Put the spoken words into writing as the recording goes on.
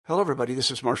Hello, everybody. This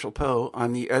is Marshall Poe.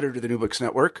 I'm the editor of the New Books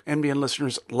Network. NBN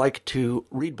listeners like to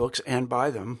read books and buy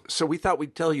them. So we thought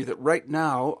we'd tell you that right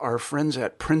now, our friends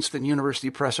at Princeton University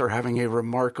Press are having a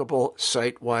remarkable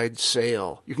site-wide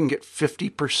sale. You can get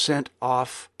 50%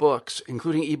 off books,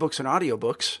 including ebooks and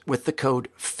audiobooks, with the code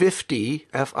 50,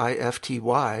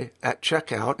 F-I-F-T-Y, at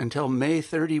checkout until May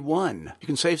 31. You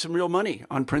can save some real money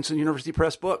on Princeton University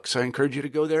Press books. I encourage you to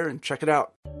go there and check it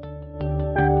out.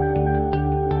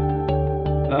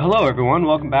 Hello, everyone.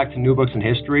 Welcome back to New Books in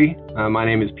History. My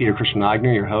name is Peter Christian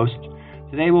Wagner, your host.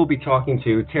 Today we'll be talking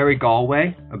to Terry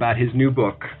Golway about his new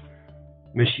book,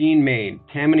 Machine Made,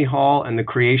 Tammany Hall and the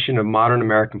Creation of Modern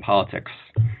American Politics.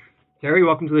 Terry,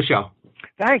 welcome to the show.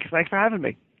 Thanks for having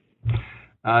me.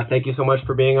 Thank you so much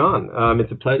for being on.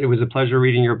 It was a pleasure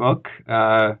reading your book.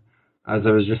 As I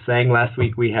was just saying, last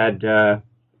week we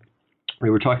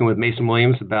were talking with Mason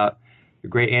Williams about the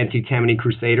great anti-Tammany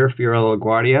crusader, Fiorello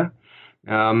LaGuardia.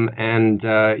 And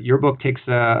your book takes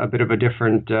a bit of a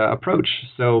different approach.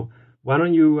 So why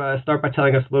don't you start by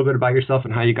telling us a little bit about yourself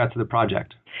and how you got to the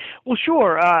project? Well,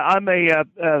 sure. I'm a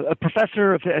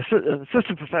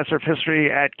assistant professor of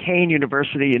history at Kean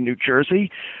University in New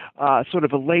Jersey, sort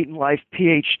of a late-in-life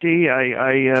PhD.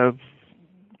 I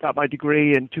got my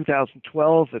degree in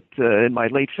 2012 in my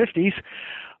late 50s.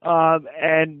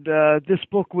 And this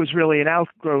book was really an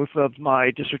outgrowth of my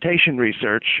dissertation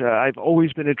research. I've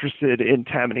always been interested in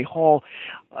Tammany Hall,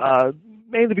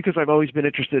 mainly because I've always been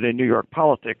interested in New York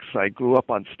politics. I grew up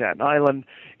on Staten Island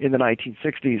in the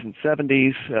 1960s and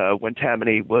 70s when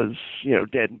Tammany was,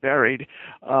 dead and buried.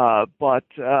 But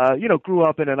grew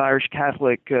up in an Irish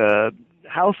Catholic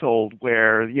household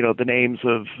where, the names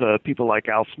of people like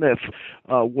Al Smith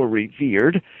were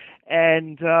revered.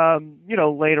 And,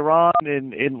 later on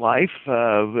in life,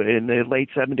 in the late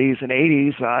 70s and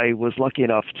 80s, I was lucky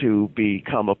enough to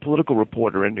become a political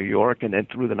reporter in New York and then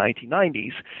through the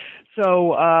 1990s.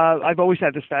 So I've always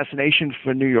had this fascination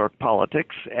for New York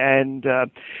politics. And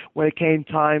when it came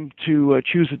time to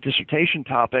choose a dissertation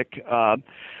topic, I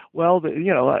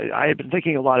had been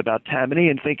thinking a lot about Tammany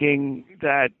and thinking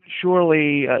that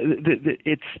surely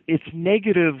its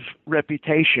negative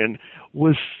reputation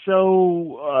was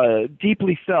so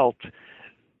deeply felt.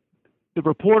 The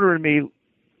reporter in me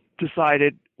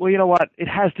decided, well, you know what? It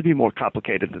has to be more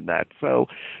complicated than that. So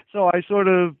I sort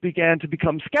of began to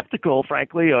become skeptical,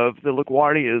 frankly, of the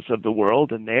LaGuardias of the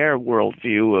world and their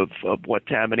worldview of what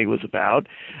Tammany was about,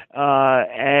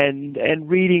 and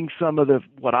reading some of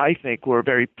what I think were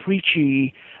very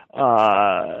preachy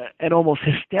and almost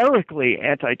hysterically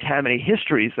anti-Tammany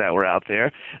histories that were out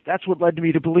there. That's what led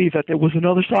me to believe that there was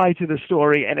another side to the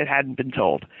story and it hadn't been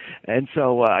told. And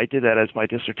so I did that as my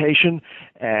dissertation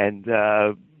and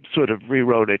sort of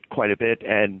rewrote it quite a bit,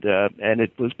 and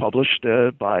it was published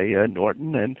by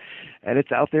Norton, and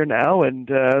it's out there now,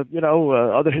 and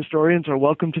other historians are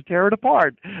welcome to tear it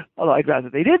apart. Although I'd rather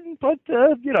they didn't, but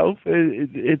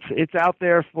it's out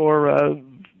there for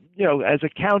as a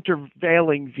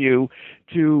countervailing view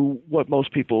to what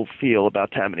most people feel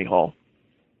about Tammany Hall.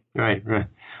 Right.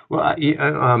 Well,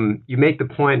 you make the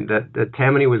point that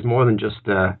Tammany was more than just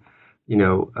a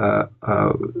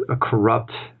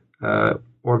corrupt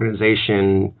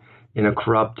organization in a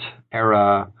corrupt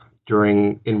era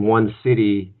in one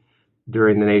city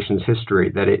during the nation's history,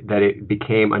 that it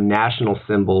became a national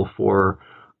symbol for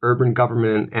urban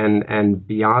government and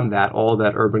beyond that, all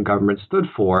that urban government stood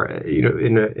for.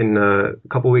 In a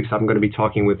couple of weeks, I'm going to be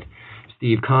talking with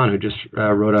Steve Kahn, who just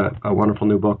wrote a wonderful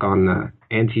new book on the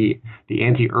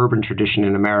anti-urban tradition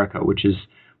in America, which is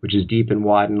deep and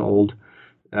wide and old.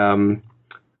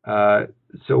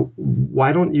 So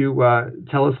why don't you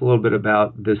tell us a little bit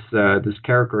about this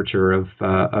caricature of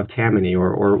Tammany,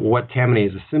 or what Tammany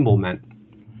as a symbol meant?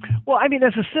 Well, I mean,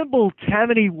 as a symbol,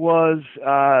 Tammany was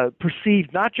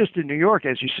perceived not just in New York,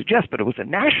 as you suggest, but it was a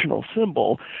national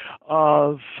symbol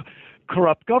of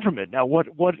corrupt government. Now,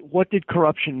 what did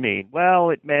corruption mean? Well,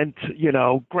 it meant,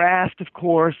 graft, of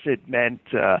course. It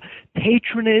meant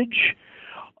patronage.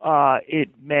 It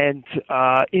meant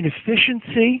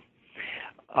inefficiency.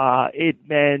 It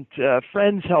meant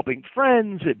friends helping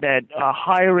friends. It meant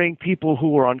hiring people who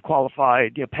were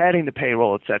unqualified, padding the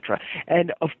payroll, etc.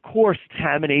 And of course,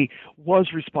 Tammany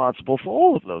was responsible for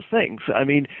all of those things. I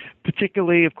mean,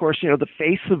 particularly, of course, the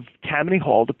face of Tammany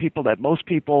Hall, the person that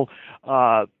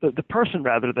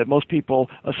most people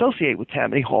associate with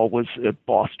Tammany Hall was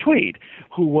Boss Tweed,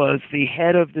 who was the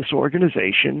head of this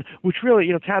organization, which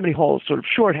really, Tammany Hall is sort of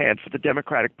shorthand for the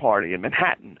Democratic Party in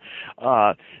Manhattan.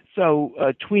 So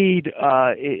Tweed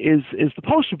is the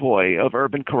poster boy of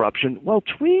urban corruption. Well,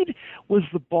 Tweed was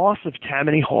the boss of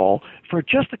Tammany Hall for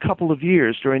just a couple of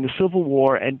years during the Civil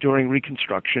War and during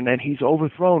Reconstruction, and he's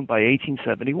overthrown by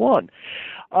 1871.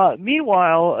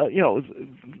 Meanwhile,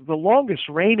 the longest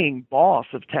reigning boss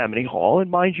of Tammany Hall,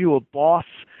 and mind you, a boss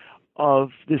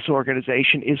of this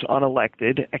organization is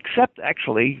unelected, except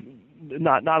actually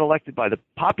not elected by the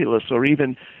populace or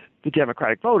even the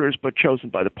Democratic voters, but chosen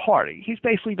by the party. He's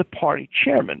basically the party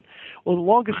chairman. Well, the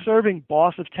longest-serving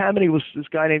boss of Tammany was this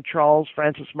guy named Charles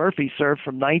Francis Murphy, served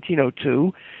from 1902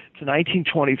 to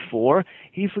 1924.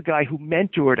 He's the guy who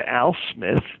mentored Al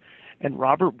Smith and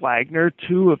Robert Wagner,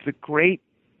 two of the great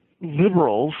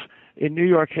liberals in New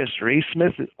York history.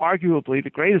 Smith is arguably the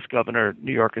greatest governor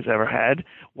New York has ever had.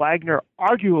 Wagner,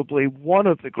 arguably one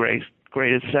of the greatest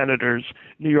senators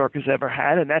New York has ever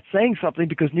had, and that's saying something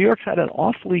because New York's had an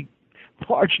awfully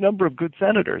large number of good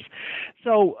senators.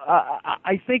 So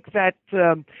I think that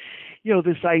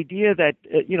this idea that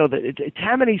that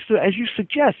Tammany, as you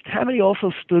suggest, Tammany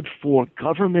also stood for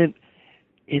government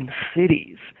in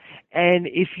cities, and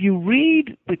if you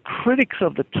read the critics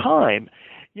of the time,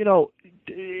 there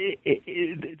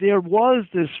was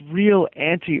this real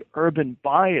anti-urban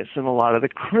bias in a lot of the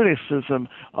criticism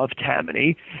of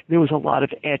Tammany. There was a lot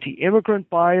of anti-immigrant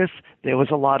bias, there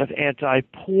was a lot of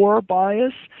anti-poor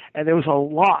bias, and there was a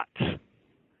lot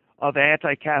of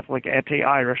anti-Catholic,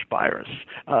 anti-Irish bias.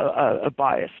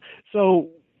 So,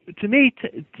 to me,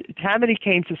 Tammany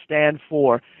came to stand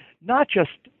for not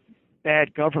just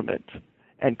bad government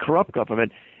and corrupt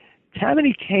government.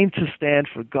 Tammany came to stand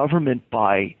for government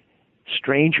by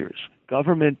strangers,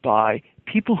 government by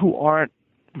people who aren't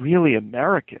really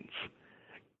Americans,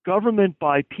 government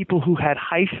by people who had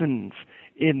hyphens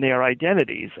in their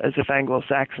identities, as if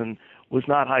Anglo-Saxon was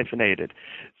not hyphenated.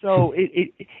 So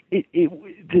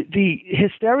the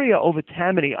hysteria over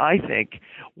Tammany, I think,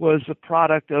 was a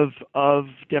product of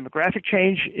demographic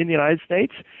change in the United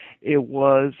States. It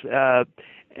was,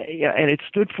 and it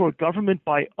stood for government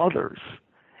by others.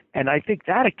 And I think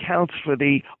that accounts for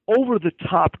the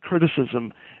over-the-top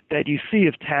criticism that you see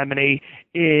of Tammany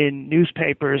in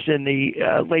newspapers in the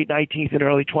late 19th and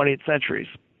early 20th centuries.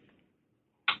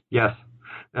 Yes.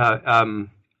 That's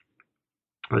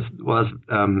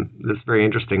very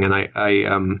interesting, and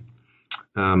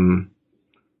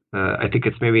I think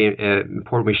it's maybe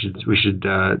important we should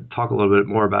talk a little bit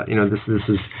more about this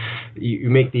is you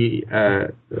make the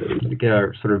get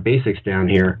our sort of basics down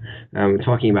here,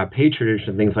 talking about patronage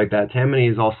and things like that. Tammany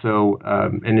is also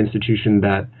an institution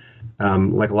that,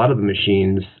 like a lot of the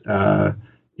machines,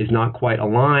 is not quite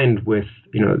aligned with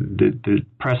the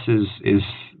press is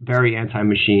very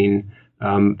anti-machine.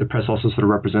 The press also sort of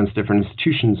represents different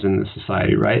institutions in the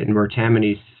society, right? And where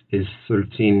Tammany is sort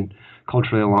of seen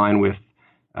culturally aligned with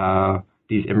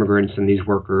these immigrants and these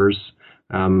workers.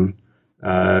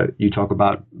 You talk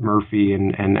about Murphy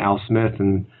and Al Smith,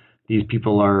 and these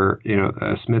people are,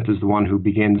 Smith is the one who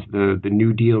begins the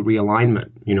New Deal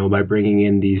realignment, by bringing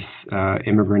in these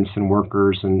immigrants and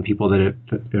workers and people that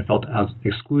felt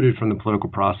excluded from the political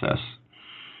process.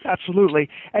 Absolutely.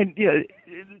 And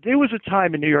there was a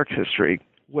time in New York history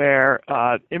where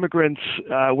immigrants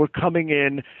were coming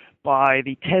in by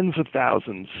the tens of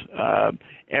thousands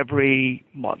every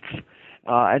month.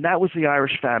 And that was the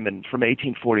Irish famine from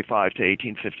 1845 to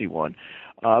 1851.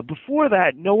 Before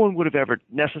that, no one would have ever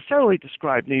necessarily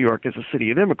described New York as a city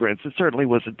of immigrants. It certainly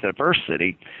was a diverse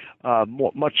city,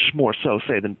 much more so,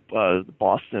 say, than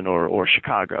Boston or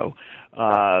Chicago.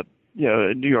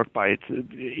 New York,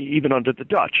 even under the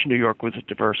Dutch, New York was a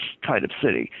diverse kind of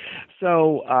city.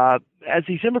 So as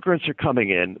these immigrants are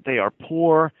coming in, they are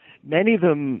poor. Many of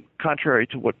them, contrary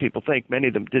to what people think, many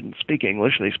of them didn't speak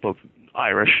English. They spoke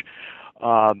Irish.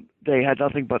 They had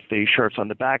nothing but the shirts on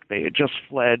the back. They had just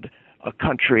fled a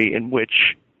country in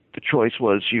which the choice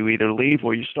was you either leave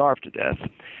or you starve to death.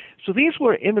 So these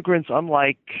were immigrants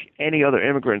unlike any other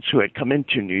immigrants who had come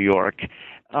into New York,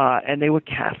 and they were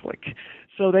Catholic.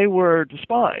 So they were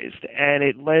despised, and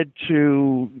it led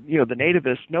to the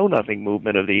nativist know-nothing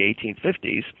movement of the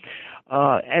 1850s.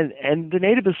 And the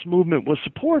nativist movement was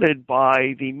supported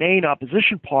by the main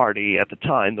opposition party at the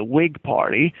time, the Whig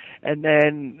Party. And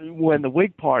then when the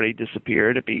Whig Party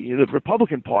disappeared, the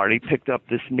Republican Party picked up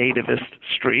this nativist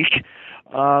streak.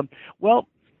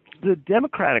 The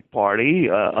Democratic Party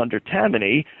under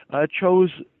Tammany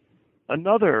chose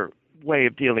another way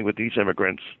of dealing with these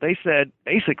immigrants. They said,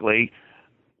 basically,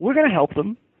 we're going to help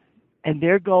them, and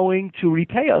they're going to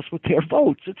repay us with their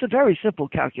votes. It's a very simple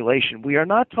calculation. We're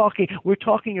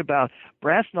talking about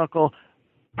brass knuckle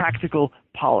practical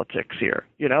politics here.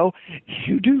 You know,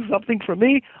 you do something for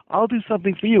me, I'll do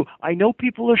something for you. I know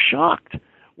people are shocked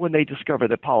when they discover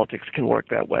that politics can work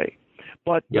that way,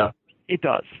 but it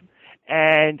does.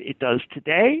 And it does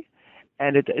today.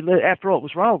 And after all, it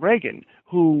was Ronald Reagan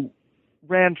who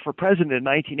ran for president in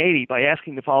 1980 by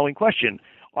asking the following question: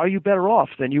 are you better off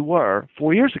than you were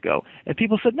 4 years ago? And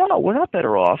people said, no, we're not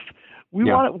better off. We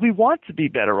want to be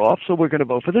better off, so we're going to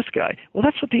vote for this guy. Well,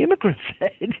 that's what the immigrants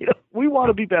said. You know, we want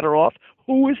to be better off.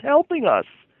 Who is helping us?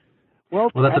 Well,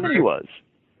 Tammany was.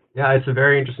 Yeah, it's a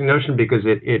very interesting notion because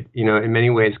it you know, in many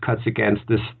ways cuts against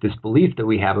this belief that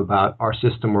we have about our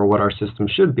system or what our system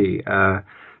should be.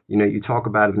 You know, you talk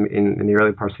about in the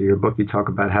early parts of your book, you talk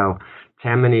about how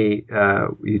Tammany,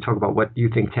 you talk about what you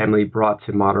think Tammany brought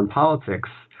to modern politics.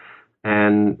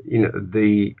 And, you know,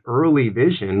 the early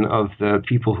vision of the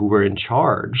people who were in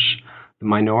charge, the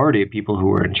minority of people who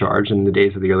were in charge in the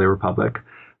days of the early republic,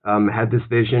 had this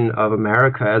vision of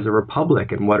America as a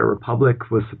republic. And what a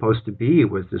republic was supposed to be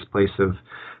was this place of,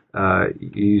 you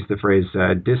use the phrase,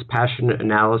 dispassionate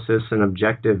analysis and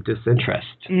objective disinterest.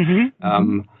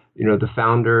 Mm-hmm. You know, the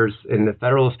founders in the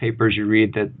Federalist Papers, you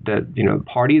read that you know,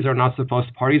 parties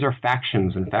are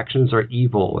factions, and factions are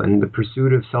evil, and the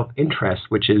pursuit of self-interest,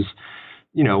 which is,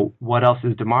 you know, what else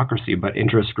is democracy but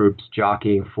interest groups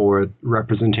jockeying for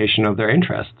representation of their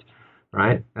interest,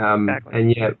 right? Exactly.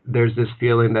 And yet there's this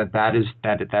feeling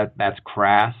that's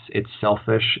crass, it's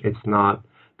selfish, it's not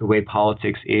the way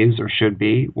politics is or should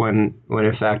be, when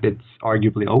in fact it's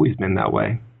arguably always been that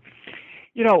way.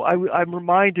 You know, I'm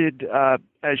reminded,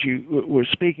 as you were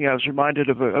speaking, I was reminded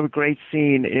of a great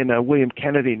scene in a William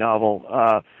Kennedy novel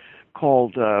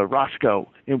called Roscoe,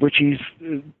 in which he's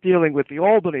dealing with the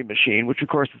Albany machine, which of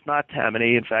course is not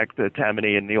Tammany. In fact, the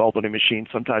Tammany and the Albany machine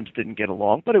sometimes didn't get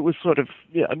along, but it was sort of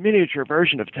a miniature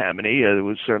version of Tammany. It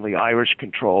was certainly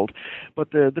Irish-controlled.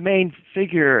 But the main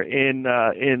figure in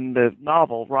the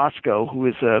novel, Roscoe, who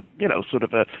is sort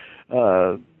of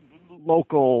a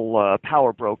local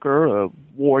power broker, a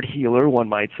ward healer, one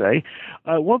might say.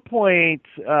 At one point,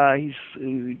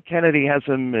 Kennedy has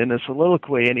him in a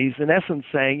soliloquy, and he's in essence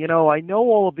saying, you know, I know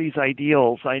all of these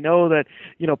ideals. I know that,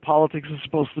 you know, politics is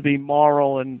supposed to be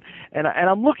moral, and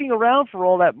I'm looking around for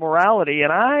all that morality,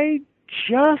 and I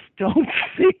just don't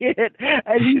see it.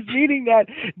 And he's meaning that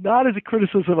not as a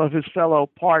criticism of his fellow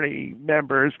party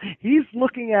members. He's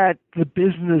looking at the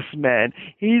businessmen.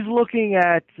 He's looking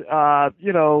at,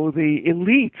 the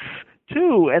elites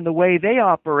too, and the way they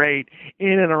operate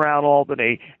in and around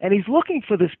Albany. And he's looking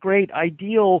for this great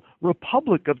ideal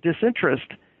republic of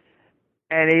disinterest,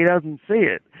 and he doesn't see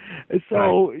it.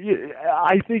 So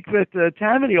I think that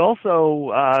Tammany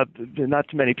also,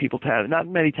 not many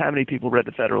Tammany people read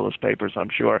the Federalist Papers, I'm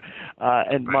sure,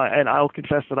 and I'll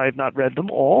confess that I have not read them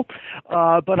all.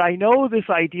 But I know this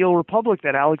ideal republic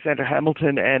that Alexander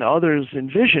Hamilton and others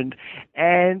envisioned,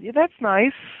 and that's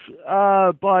nice.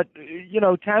 But you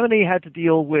know, Tammany had to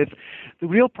deal with the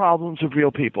real problems of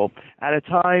real people at a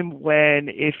time when,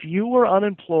 if you were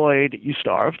unemployed, you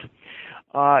starved.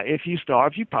 If you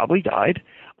starved, you probably died.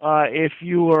 If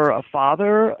you were a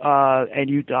father and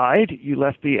you died, you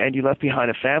left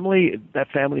behind a family. That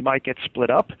family might get split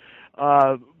up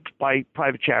by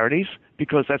private charities,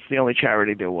 because that's the only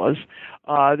charity there was.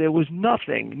 There was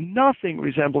nothing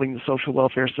resembling the social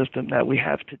welfare system that we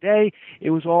have today.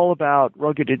 It was all about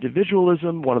rugged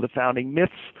individualism, one of the founding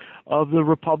myths of the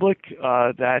Republic,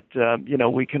 that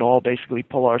we can all basically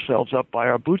pull ourselves up by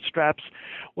our bootstraps.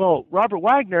 Well, Robert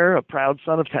Wagner, a proud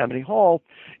son of Tammany Hall,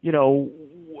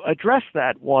 addressed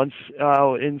that once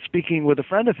in speaking with a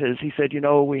friend of his. He said,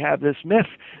 we have this myth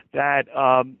that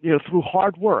through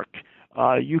hard work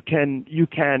you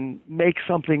can make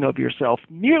something of yourself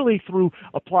merely through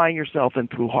applying yourself and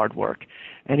through hard work.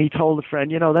 And he told a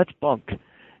friend, that's bunk.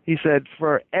 He said,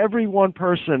 for every one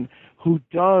person who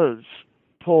does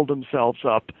pull themselves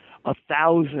up,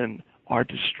 1,000 are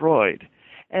destroyed.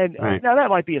 And right. Now that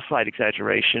might be a slight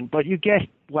exaggeration, but you get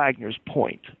Wagner's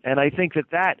point. And I think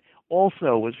that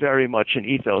also was very much an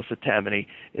ethos at Tammany,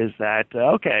 is that,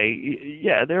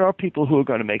 there are people who are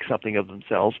going to make something of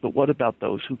themselves, but what about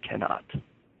those who cannot?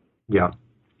 Yeah.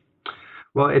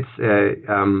 Well, it's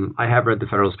I have read the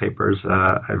Federalist Papers.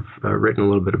 I've written a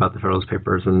little bit about the Federalist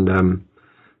Papers, and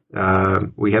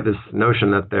we have this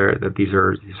notion that these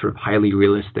are sort of highly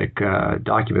realistic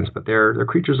documents, but they're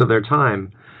creatures of their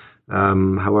time.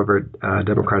 However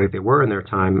democratic they were in their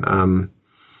time,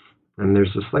 and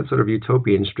there's a slight sort of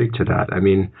utopian streak to that. I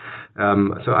mean,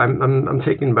 so I'm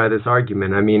taken by this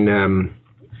argument. I mean,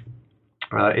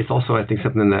 it's also, I think,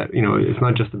 something that, it's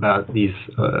not just about these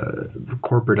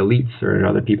corporate elites or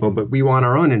other people, but we want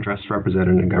our own interests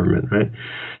represented in government, right?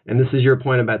 And this is your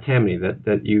point about Tammany, that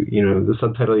the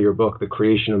subtitle of your book, The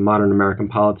Creation of Modern American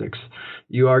Politics.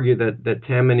 You argue that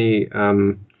Tammany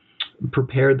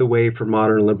prepared the way for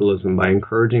modern liberalism by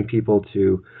encouraging people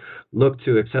to look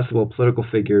to accessible political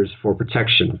figures for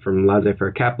protection from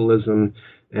laissez-faire capitalism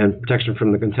and protection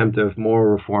from the contempt of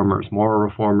moral reformers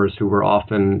who were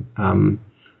often, of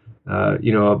a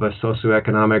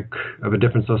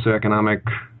different socioeconomic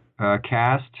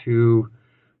caste, who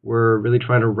were really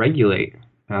trying to regulate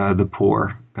the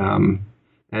poor,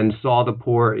 and saw the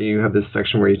poor. You have this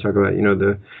section where you talk about,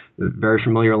 the very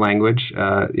familiar language,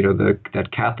 that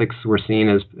Catholics were seen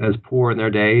as poor in their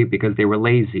day because they were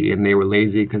lazy, and they were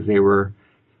lazy because they were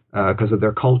because of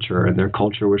their culture, and their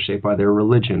culture was shaped by their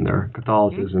religion, their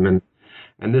Catholicism, and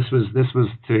this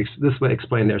would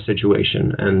explain their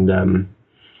situation. And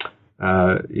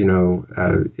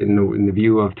in the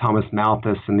view of Thomas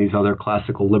Malthus and these other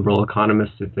classical liberal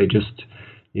economists, if they just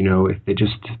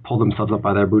pull themselves up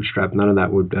by their bootstrap, none of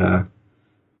that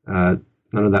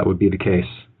would be the case.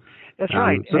 That's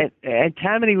right. And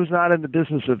Tammany was not in the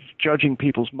business of judging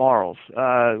people's morals.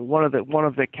 One of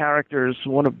the characters,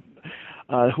 who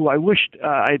I wished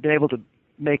I'd been able to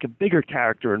make a bigger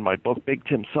character in my book, Big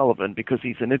Tim Sullivan, because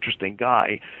he's an interesting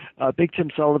guy. Big Tim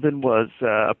Sullivan was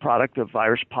a product of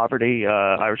Irish poverty,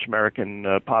 Irish-American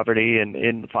poverty, and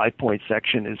in the 5 Point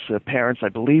section, his parents, I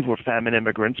believe, were famine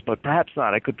immigrants, but perhaps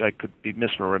not. I could be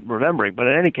misremembering. But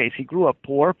in any case, he grew up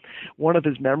poor. One of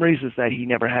his memories is that he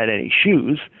never had any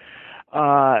shoes.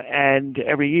 And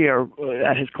every year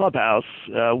at his clubhouse,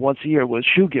 once a year was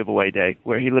shoe giveaway day,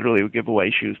 where he literally would give away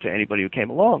shoes to anybody who came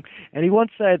along. And he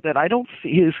once said that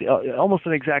almost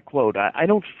an exact quote, I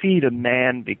don't feed a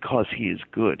man because he is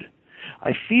good.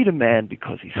 I feed a man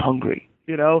because he's hungry,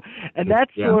 and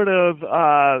that's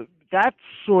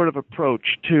sort of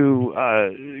approach to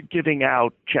giving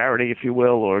out charity, if you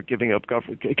will, or giving out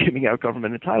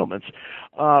government entitlements,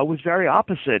 was very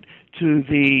opposite to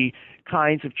the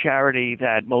kinds of charity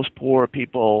that most poor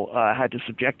people had to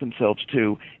subject themselves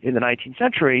to in the 19th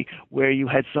century, where you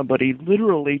had somebody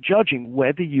literally judging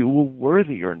whether you were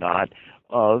worthy or not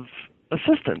of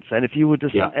assistance. And if you would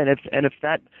and if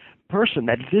that person,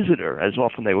 that visitor, as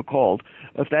often they were called,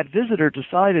 if that visitor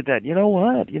decided that,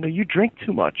 you drink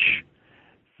too much,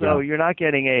 so you're not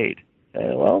getting aid,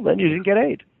 well, then you didn't get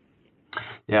aid.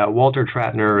 Yeah, Walter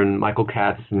Tratner and Michael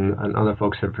Katz and other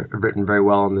folks have written very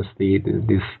well on this,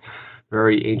 this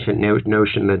very ancient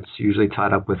notion that's usually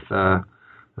tied up with a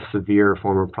severe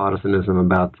form of Protestantism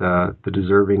about the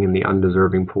deserving and the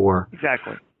undeserving poor.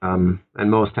 Exactly. And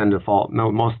most tended to fall in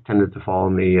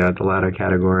the latter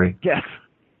category. Yes.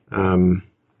 So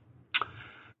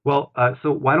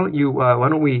why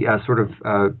don't we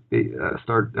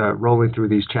start rolling through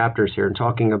these chapters here and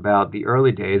talking about the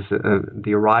early days,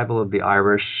 the arrival of the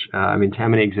Irish.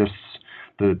 Tammany exists.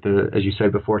 As you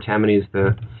said before, Tammany is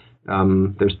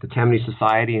there's the Tammany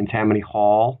Society and Tammany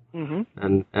Hall,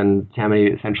 and Tammany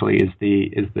essentially is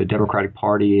the Democratic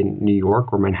Party in New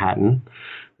York or Manhattan.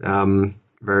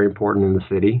 Very important in the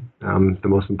city, the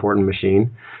most important machine,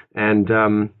 and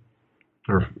or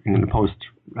in the post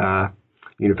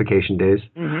unification days.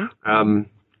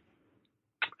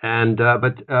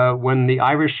 But when the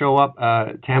Irish show up,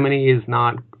 Tammany is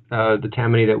not the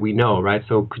Tammany that we know, right?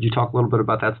 So could you talk a little bit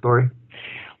about that story?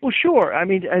 Well, sure.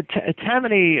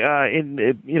 Tammany,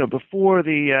 before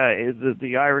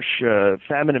the Irish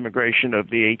famine immigration of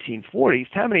the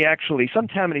 1840s, some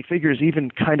Tammany figures even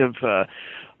kind of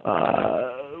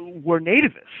were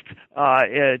nativist.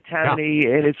 Tammany,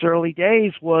 in its early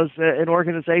days, was an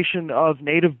organization of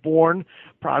native-born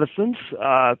Protestants.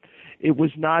 It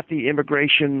was not the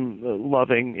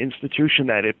immigration-loving institution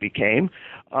that it became.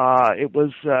 It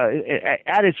was,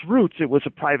 at its roots, it was a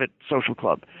private social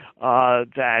club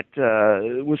that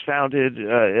was founded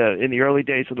in the early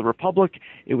days of the Republic.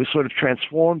 It was sort of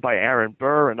transformed by Aaron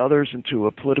Burr and others into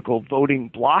a political voting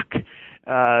bloc.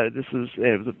 This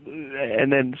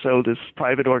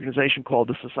private organization called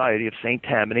the Society of St.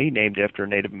 Tammany, named after a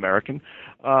Native American,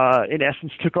 in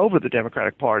essence took over the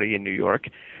Democratic Party in New York,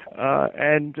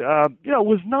 and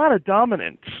was not a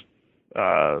dominant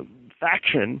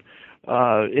faction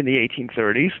in the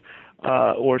 1830s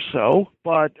or so.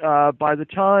 But by the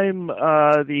time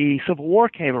the Civil War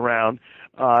came around,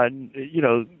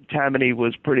 Tammany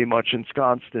was pretty much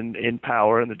ensconced in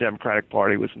power, and the Democratic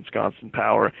Party was ensconced in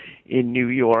power in New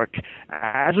York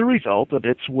as a result of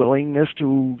its willingness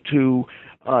to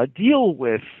deal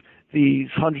with these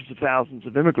hundreds of thousands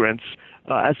of immigrants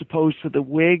as opposed to the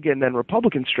Whig and then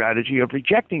Republican strategy of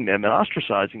rejecting them and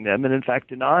ostracizing them, and in fact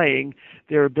denying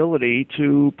their ability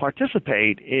to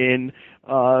participate in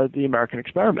the American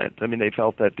experiment. I mean, they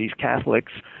felt that these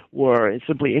Catholics were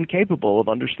simply incapable of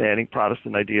understanding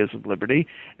Protestant ideas of liberty.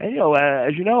 And,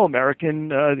 as you know,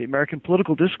 the American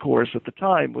political discourse at the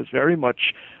time was very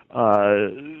much,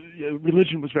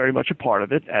 religion was very much a part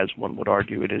of it, as one would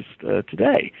argue it is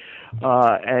today.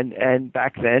 And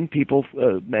back then,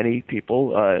 many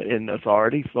people in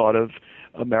authority thought of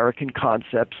American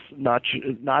concepts not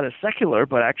as secular,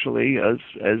 but actually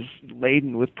as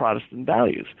laden with Protestant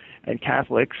values. And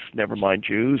Catholics, never mind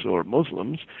Jews or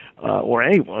Muslims or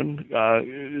anyone,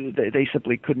 they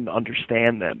simply couldn't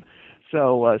understand them.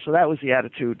 So that was the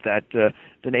attitude that the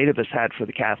nativists had for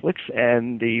the Catholics,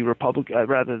 and the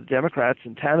Democrats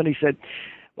in Tammany said,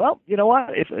 well, you know what?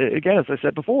 If, again, as I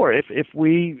said before, if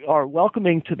we are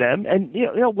welcoming to them, and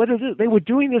whether they were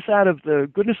doing this out of the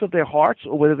goodness of their hearts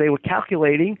or whether they were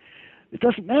calculating, it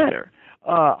doesn't matter.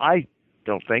 I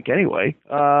don't think anyway.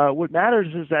 What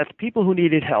matters is that the people who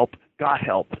needed help got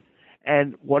help,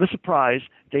 and what a surprise!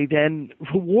 They then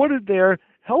rewarded their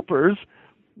helpers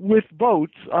with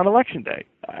votes on Election Day.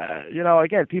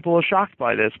 Again, people are shocked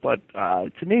by this, but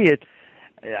to me,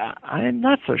 I am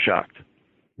not so shocked.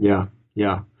 Yeah.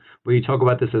 Yeah. Well, you talk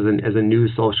about this as a new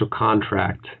social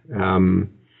contract. Following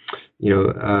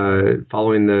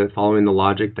the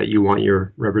logic that you want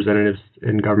your representatives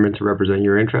in government to represent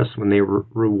your interests, when they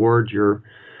reward your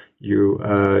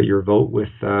vote with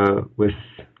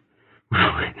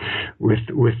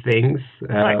things,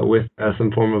 right. With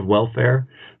some form of welfare,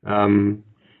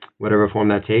 whatever form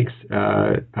that takes.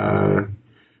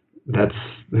 That's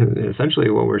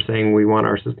essentially what we're saying we want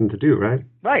our system to do, right?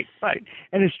 Right.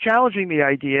 And it's challenging the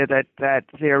idea that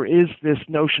there is this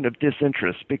notion of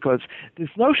disinterest, because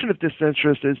this notion of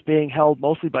disinterest is being held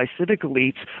mostly by civic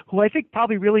elites who I think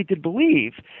probably really did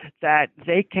believe that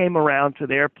they came around to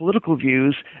their political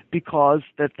views because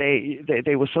that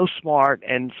they were so smart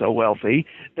and so wealthy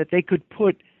that they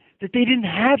they didn't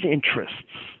have interests.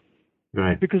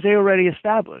 Right. Because they already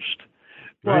established.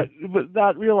 Right. But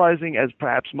not realizing, as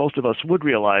perhaps most of us would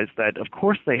realize, that of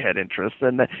course they had interests,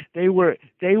 and that they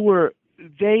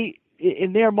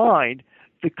in their mind,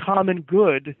 the common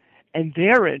good and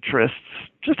their interests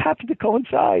just happened to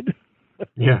coincide.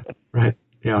 Yeah. Right.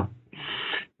 Yeah.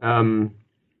 So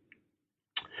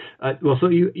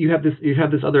you have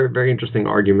this other very interesting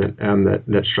argument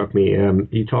that struck me.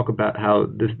 You talk about how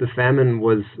the famine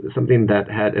was something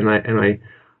that had, and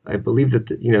I believe that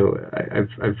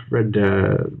I've read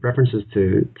references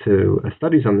to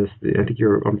studies on this. I think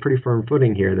you're on pretty firm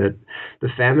footing here that the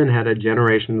famine had a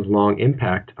generations long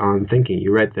impact on thinking.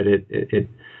 You write that it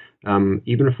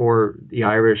even for the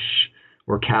Irish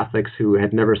or Catholics who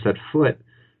had never set foot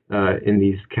in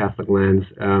these Catholic lands,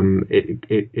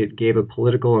 it gave a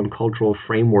political and cultural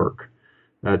framework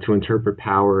to interpret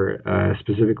power,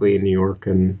 specifically in New York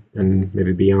and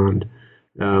maybe beyond.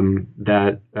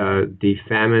 That the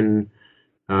famine,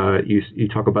 you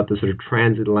talk about the sort of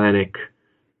transatlantic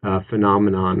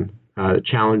phenomenon,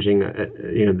 challenging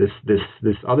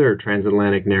this other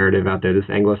transatlantic narrative out there, this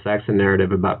Anglo-Saxon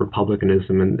narrative about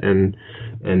republicanism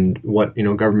and what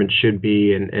government should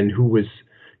be and who was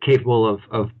capable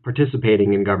of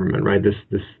participating in government, right? This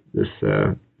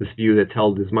view that's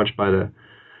held as much by the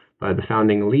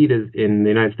founding elite in the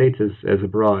United States as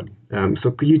abroad.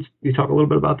 So could you talk a little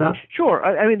bit about that? Sure.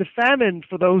 I mean, the famine,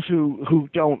 for those who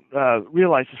don't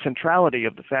realize the centrality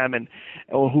of the famine,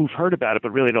 or who've heard about it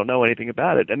but really don't know anything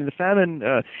about it. I mean, the famine,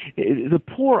 the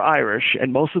poor Irish,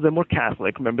 and most of them were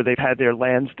Catholic. Remember, they've had their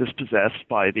lands dispossessed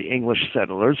by the English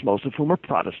settlers, most of whom are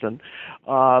Protestant.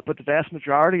 But the vast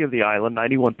majority of the island,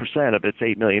 91% of its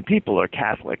 8 million people, are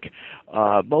Catholic.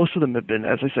 Most of them have been,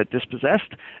 as I said,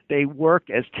 dispossessed. They work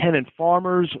as tenant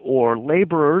farmers or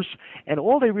laborers, and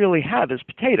all they really have is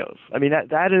potatoes. I mean,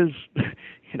 that is,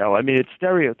 it's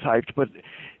stereotyped, but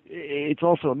it's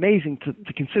also amazing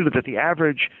to consider that the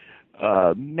average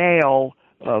male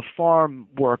farm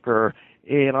worker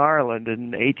in Ireland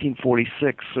in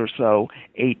 1846 or so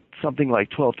ate something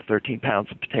like 12 to 13 pounds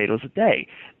of potatoes a day.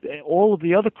 All of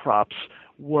the other crops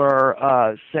were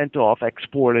sent off,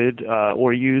 exported,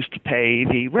 or used to pay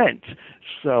the rent.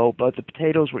 But the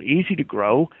potatoes were easy to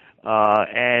grow,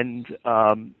 and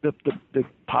the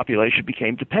population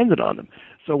became dependent on them.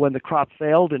 So when the crop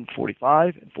failed in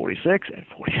 45 and 46 and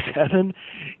 47,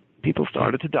 people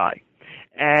started to die.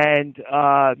 And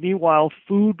meanwhile,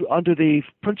 food under the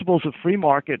principles of free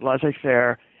market,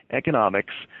 laissez-faire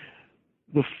economics,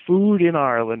 the food in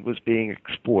Ireland was being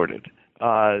exported.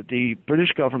 The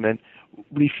British government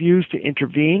refused to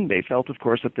intervene. They felt, of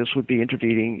course, that this would be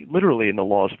intervening literally in the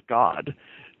laws of God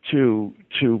to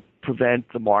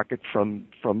prevent the market from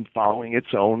following its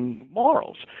own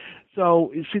morals.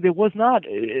 So, you see, there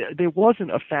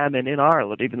wasn't a famine in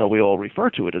Ireland, even though we all refer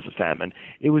to it as a famine.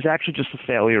 It was actually just a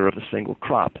failure of a single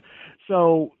crop.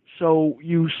 So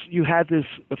you had this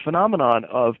phenomenon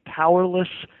of powerless,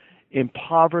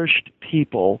 impoverished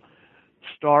people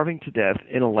starving to death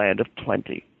in a land of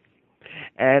plenty.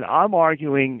 And I'm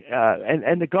arguing,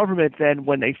 and the government then,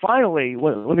 when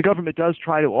the government does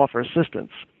try to offer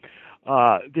assistance,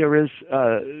 there is,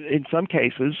 in some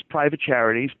cases, private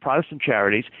charities, Protestant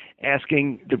charities,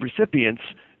 asking the recipients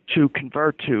to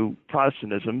convert to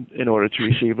Protestantism in order to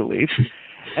receive relief.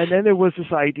 And then there was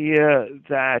this idea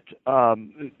that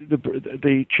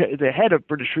the head of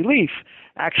British Relief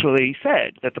actually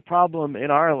said that the problem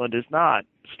in Ireland is not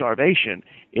starvation,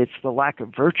 it's the lack of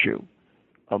virtue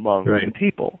among the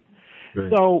people.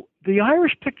 Right. So the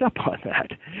Irish picked up on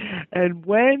that, and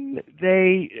when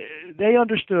they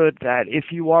understood that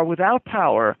if you are without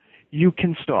power, you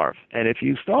can starve, and if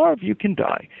you starve, you can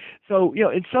die. So,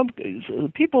 in some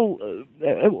people,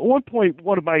 at one point,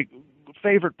 one of my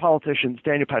favorite politicians,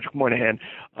 Daniel Patrick Moynihan,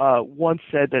 once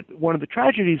said that one of the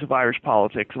tragedies of Irish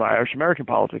politics, of Irish American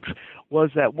politics,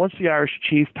 was that once the Irish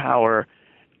achieved power,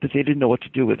 that they didn't know what to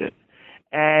do with it.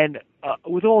 And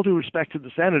with all due respect to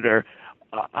the senator,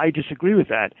 I disagree with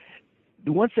that.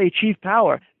 Once they achieved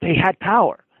power, they had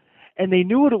power. And they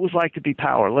knew what it was like to be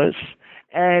powerless.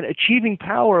 And achieving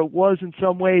power was in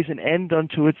some ways an end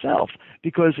unto itself,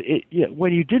 because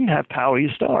when you didn't have power, you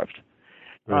starved.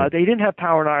 Right. They didn't have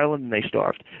power in Ireland, and they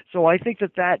starved. So I think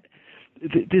that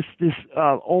this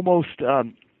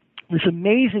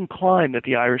amazing climb that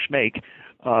the Irish make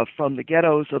from the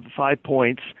ghettos of the Five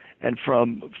Points and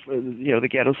from the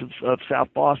ghettos of South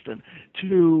Boston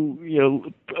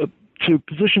to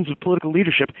positions of political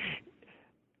leadership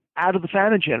out of the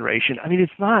famine generation. I mean,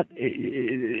 it's not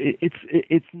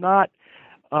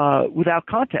without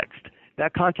context.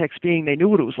 That context being they knew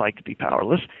what it was like to be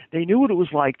powerless. They knew what it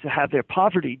was like to have their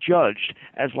poverty judged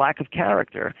as lack of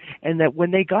character, and that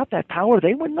when they got that power,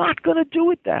 they were not going to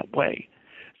do it that way.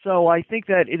 So I think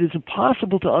that it is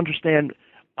impossible to understand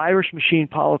Irish machine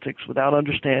politics without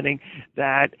understanding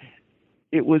that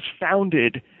it was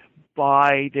founded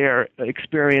by their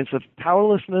experience of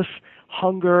powerlessness,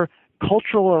 hunger,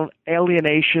 cultural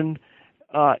alienation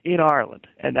in Ireland,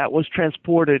 and that was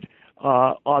transported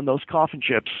on those coffin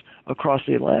ships across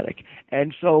the Atlantic.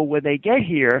 And so when they get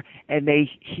here and they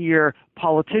hear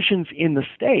politicians in the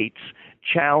States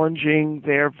challenging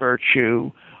their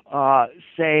virtue,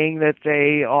 saying that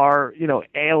they are,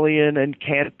 alien and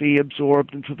can't be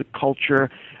absorbed into the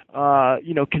culture,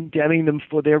 condemning them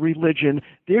for their religion,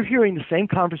 they're hearing the same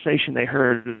conversation they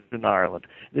heard in Ireland.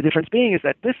 The difference being is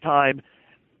that this time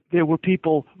there were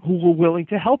people who were willing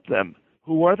to help them.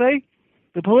 Who are they?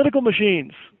 The political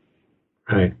machines.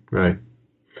 Right.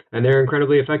 And they're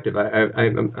incredibly effective. I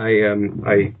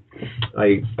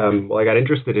got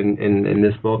interested in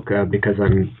this book because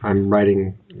I'm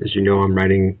writing, as you know, I'm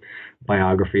writing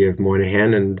biography of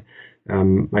Moynihan, and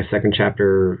my second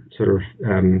chapter sort of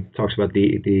talks about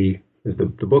the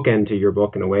bookend to your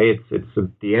book in a way. It's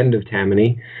the end of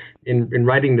Tammany. In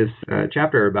writing this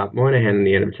chapter about Moynihan and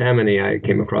the end of Tammany, I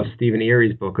came across Stephen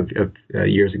Erie's book of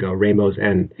years ago, Rainbow's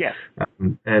End. Yes.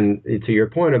 And to your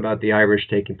point about the Irish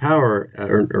taking power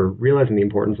or realizing the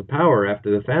importance of power after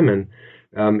the famine,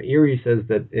 Erie says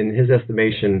that in his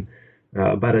estimation,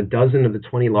 about a dozen of the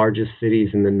 20 largest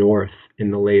cities in the north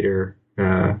in the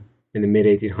mid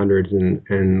 1800s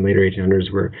and later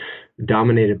 1800s were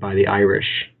dominated by the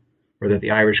Irish, or that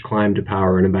the Irish climbed to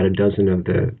power in about a dozen of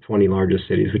the 20 largest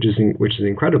cities, which is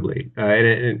incredibly,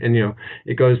 and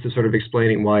it goes to sort of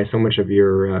explaining why so much of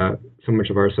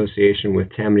our association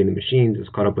with Tammany and the Machines is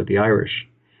caught up with the Irish.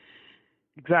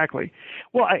 Exactly.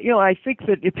 Well, I think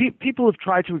that people have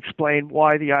tried to explain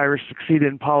why the Irish succeeded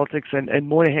in politics, and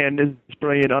Moynihan is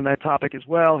brilliant on that topic as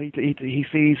well. He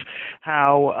sees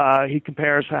how he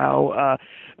compares how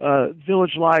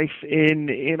village life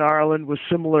in Ireland was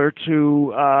similar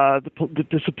to the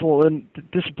discipline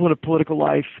of political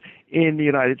life in the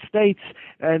United States,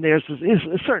 and there's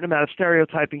a certain amount of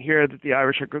stereotyping here that the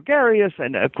Irish are gregarious,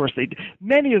 and of course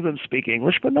many of them speak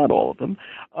English, but not all of them,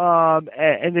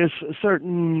 and there's a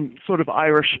certain sort of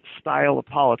Irish style of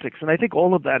politics, and I think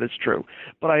all of that is true.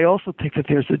 But I also think that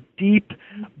there's a deep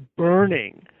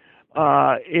burning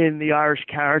in the Irish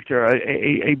character,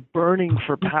 a burning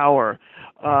for power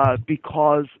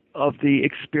because of the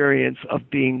experience of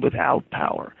being without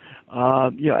power.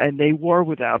 And they were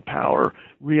without power,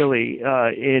 really,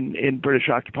 in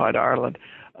British-occupied Ireland.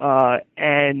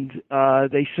 and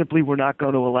they simply were not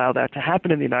going to allow that to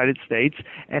happen in the United States.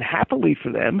 And happily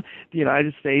for them, the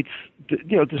United States,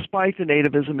 despite the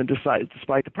nativism and despite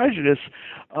the prejudice,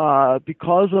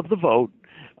 because of the vote,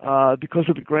 because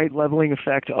of the great leveling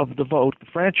effect of the vote, the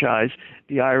franchise,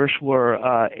 the Irish were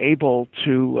able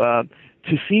to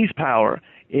seize power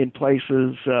in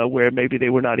places where maybe they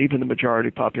were not even the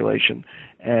majority population,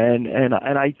 and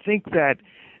I think that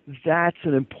that's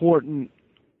an important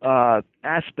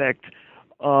aspect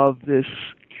of this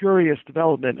curious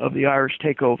development of the Irish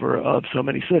takeover of so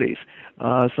many cities.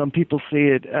 Some people see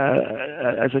it,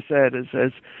 as I said, as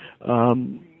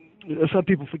some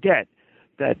people forget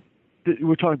that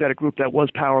we're talking about a group that was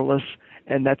powerless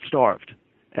and that starved,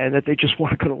 and that they just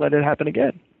weren't going to let it happen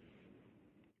again.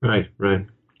 Right.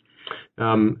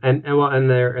 And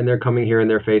they're coming here and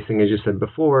they're facing, as you said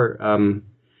before,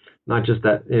 not just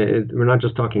that we're not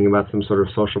just talking about some sort of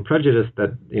social prejudice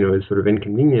that is sort of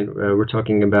inconvenient. We're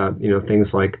talking about things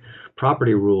like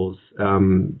property rules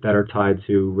that are tied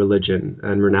to religion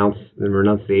and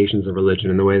renunciations of religion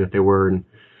in the way that they were in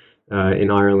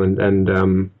Ireland. And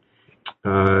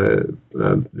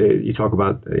you talk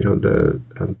about the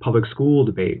public school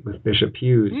debate with Bishop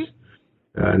Hughes. Mm-hmm.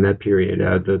 In that period,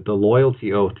 the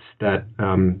loyalty oaths that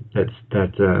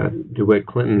DeWitt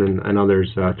Clinton and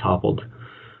others toppled,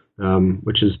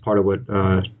 which is part of what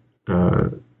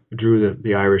drew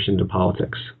the Irish into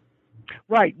politics.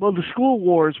 Right. Well, the school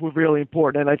wars were really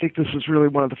important, and I think this is really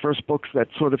one of the first books that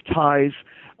sort of ties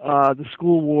the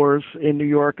school wars in New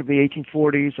York of the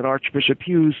 1840s and Archbishop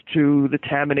Hughes to the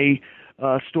Tammany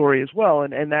story as well,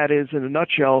 and that is, in a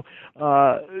nutshell,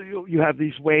 you have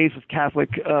these waves of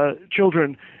Catholic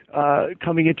children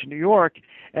coming into New York,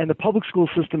 and the public school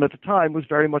system at the time was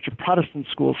very much a Protestant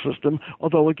school system,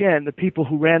 although, again, the people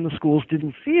who ran the schools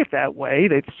didn't see it that way.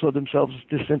 They saw themselves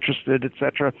as disinterested,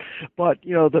 etc. But,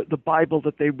 the Bible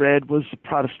that they read was the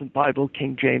Protestant Bible,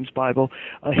 King James Bible.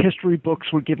 History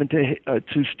books were given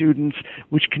to students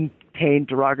which contained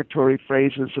derogatory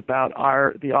phrases about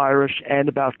the Irish and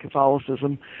about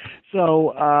Catholicism.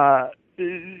 So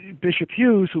Bishop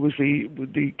Hughes, who was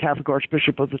the Catholic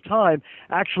Archbishop of the time,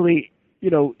 actually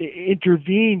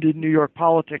intervened in New York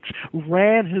politics,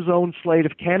 ran his own slate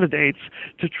of candidates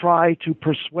to try to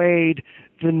persuade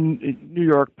the New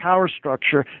York power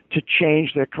structure to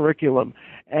change their curriculum.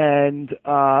 And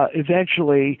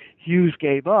eventually Hughes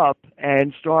gave up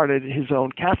and started his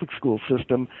own Catholic school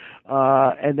system,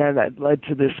 and then that led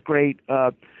to this great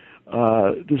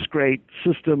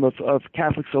system of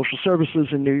Catholic social services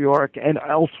in New York and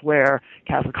elsewhere,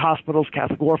 Catholic hospitals,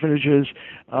 Catholic orphanages,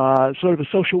 sort of a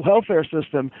social welfare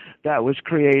system that was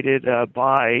created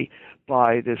by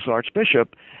this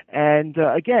archbishop. And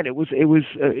again, it was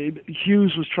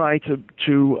Hughes was trying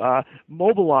to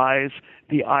mobilize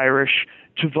the Irish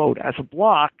to vote as a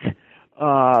bloc.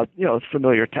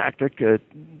 Familiar tactic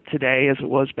today as it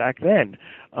was back then.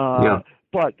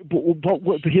 But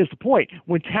here's the point.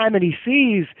 When Tammany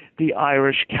sees the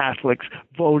Irish Catholics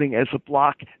voting as a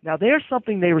bloc, now there's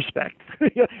something they respect.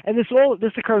 And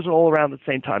this occurs all around the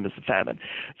same time as the famine.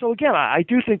 So again, I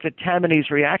do think that Tammany's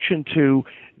reaction to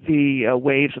the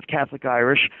waves of Catholic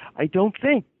Irish, I don't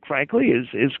think, frankly,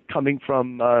 is coming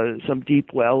from some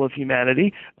deep well of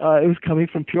humanity. It was coming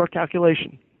from pure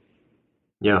calculation.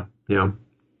 Yeah.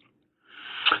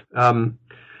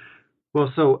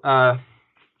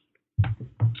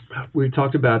 We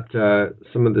talked about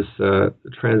some of this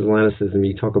transatlanticism.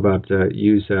 You talk about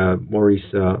use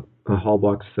Maurice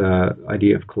Halbach's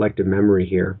idea of collective memory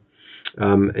here,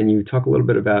 and you talk a little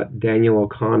bit about Daniel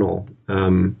O'Connell,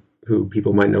 who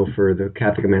people might know for the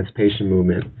Catholic Emancipation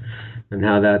Movement, and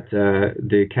how that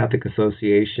the Catholic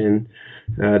Association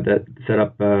that set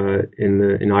up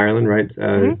in Ireland, right?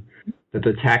 Mm-hmm. That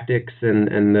the tactics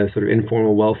and the sort of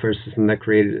informal welfare system that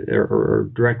created are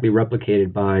directly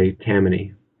replicated by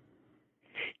Tammany.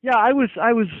 Yeah, I was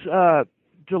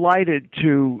delighted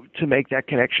to make that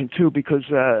connection too, because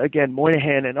again,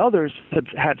 Moynihan and others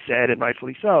have said, and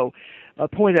rightfully so,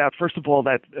 pointed out first of all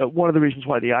that one of the reasons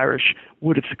why the Irish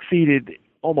would have succeeded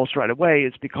almost right away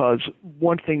is because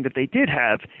one thing that they did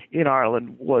have in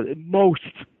Ireland was most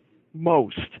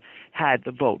had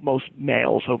the vote. Most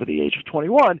males over the age of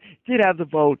 21 did have the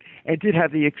vote and did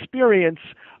have the experience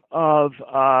of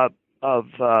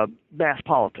mass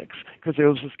politics, because there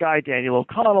was this guy, Daniel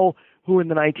O'Connell, who in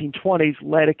the 1920s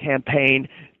led a campaign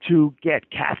to get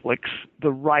Catholics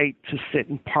the right to sit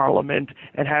in Parliament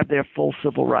and have their full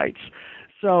civil rights.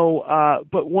 So,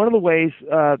 but one of the ways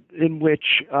in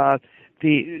which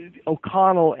the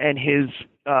O'Connell and his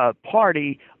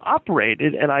party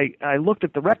operated, and I looked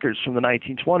at the records from the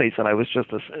 1920s, and I was just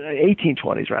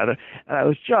 1820s rather, and I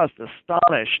was just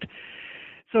astonished.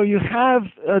 So you have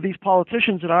these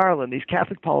politicians in Ireland, these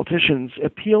Catholic politicians,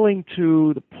 appealing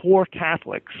to the poor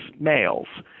Catholics, males,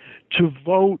 to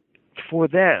vote for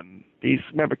them.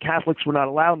 Remember, Catholics were not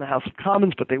allowed in the House of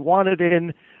Commons, but they wanted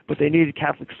in, but they needed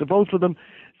Catholics to vote for them.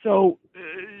 So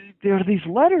there are these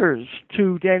letters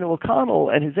to Daniel O'Connell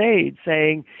and his aides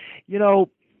saying,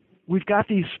 we've got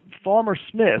these Farmer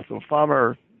Smith or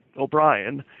Farmer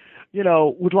O'Brien,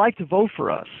 would like to vote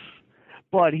for us,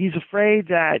 but he's afraid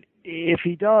that if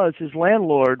he does, his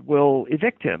landlord will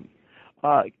evict him.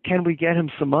 Can we get him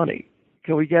some money?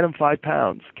 Can we get him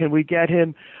 £5? Can we get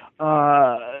him?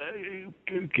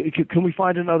 Can we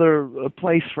find another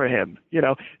place for him?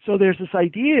 So there's this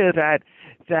idea that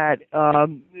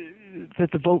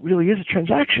the vote really is a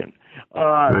transaction.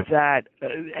 That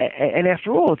and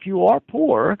after all, if you are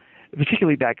poor,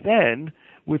 particularly back then,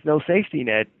 with no safety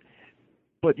net,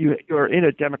 but you're in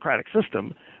a democratic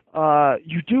system,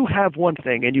 you do have one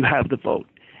thing, and you have the vote.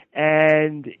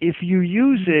 And if you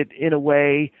use it in a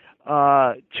way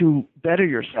to better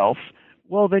yourself,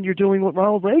 well, then you're doing what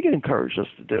Ronald Reagan encouraged us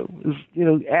to do: is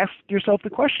ask yourself the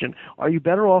question: are you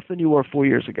better off than you were 4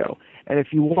 years ago? And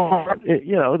if you aren't,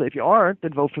 if you aren't,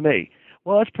 then vote for me.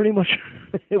 Well, that's pretty much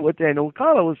what Daniel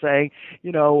O'Connell was saying.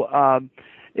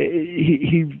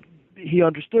 He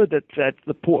understood that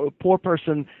the poor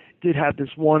person did have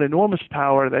this one enormous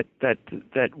power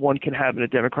that one can have in a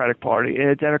democratic party, in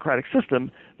a democratic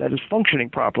system that is functioning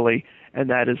properly, and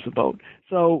that is the vote.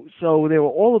 So there were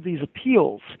all of these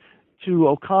appeals to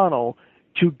O'Connell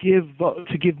to give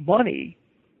money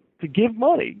to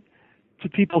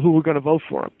people who were going to vote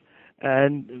for him.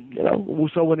 And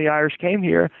so when the Irish came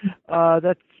here,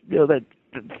 that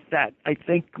I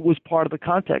think was part of the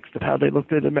context of how they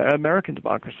looked at American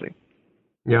democracy.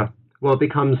 Yeah. Well, it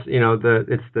becomes,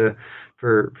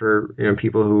 for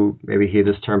people who maybe hear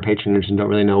this term patronage and don't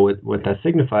really know what that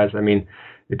signifies. I mean,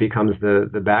 it becomes the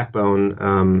backbone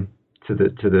to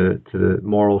the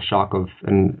moral shock of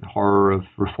and horror of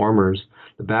reformers,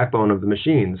 the backbone of the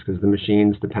machines, because the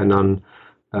machines depend on,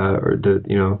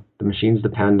 the machines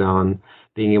depend on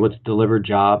being able to deliver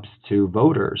jobs to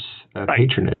voters,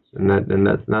 patronage. And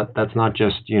that's not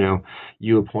just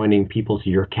you appointing people to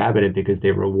your cabinet because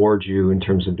they reward you in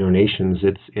terms of donations.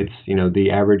 It's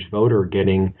the average voter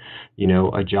getting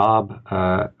a job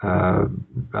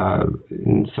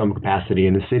in some capacity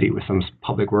in the city with some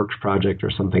public works project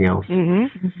or something else.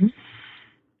 Mm-hmm.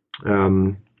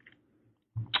 Mm-hmm.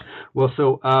 But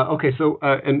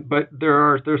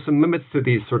there's some limits to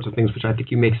these sorts of things, which I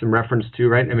think you make some reference to,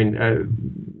 right? I mean,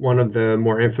 one of the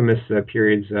more infamous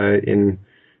periods in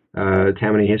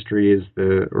Tammany history is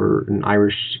in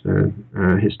Irish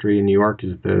history in New York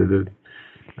is the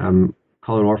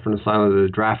Colored Orphan Asylum, the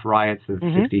draft riots of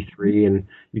 '63, and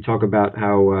you talk about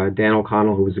how Dan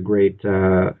O'Connell, who was a great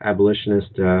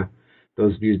abolitionist,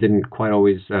 those views didn't quite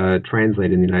always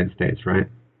translate in the United States, right?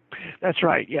 That's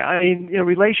right. Yeah, I mean,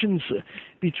 relations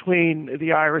between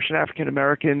the Irish and African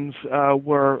Americans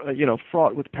were,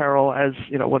 fraught with peril. As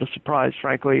what a surprise,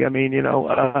 frankly. I mean,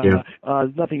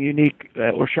 nothing unique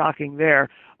or shocking there.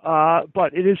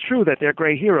 But it is true that their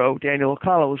great hero, Daniel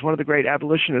O'Connell, was one of the great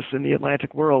abolitionists in the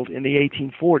Atlantic world in the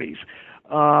 1840s.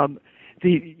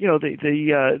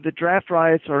 The draft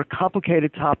riots are a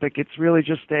complicated topic. It's really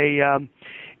just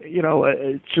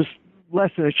it's just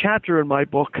less than a chapter in my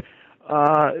book.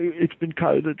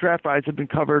 The draft riots have been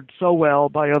covered so well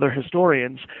by other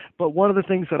historians, but one of the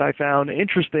things that I found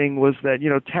interesting was that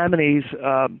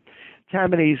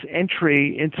Tammany's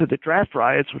entry into the draft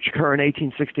riots, which occur in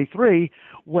 1863,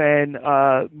 when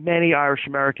many Irish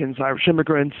Americans, Irish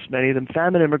immigrants, many of them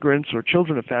famine immigrants or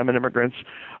children of famine immigrants,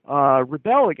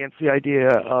 rebel against the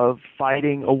idea of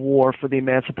fighting a war for the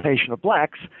emancipation of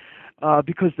blacks.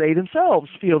 Because they themselves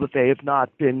feel that they have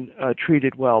not been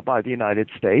treated well by the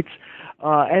United States,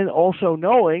 and also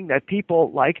knowing that people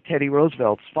like Teddy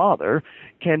Roosevelt's father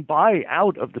can buy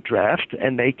out of the draft,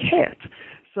 and they can't.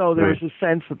 So there's a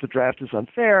sense that the draft is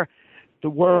unfair. The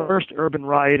worst urban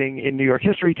rioting in New York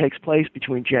history takes place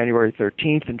between January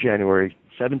 13th and January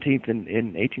 17th in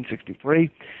 1863.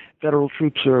 Federal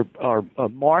troops are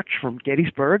marched from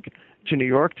Gettysburg to New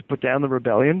York to put down the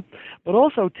rebellion. But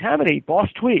also Tammany,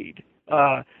 Boss Tweed,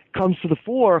 comes to the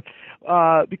fore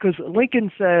because Lincoln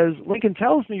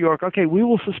tells New York, okay, we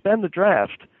will suspend the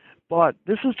draft, but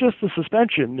this is just a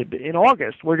suspension. In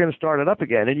August, we're going to start it up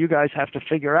again, and you guys have to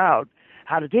figure out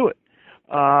how to do it.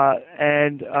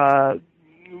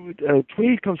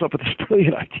 Tweed comes up with this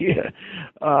brilliant idea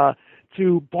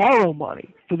to borrow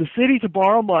money, for the city to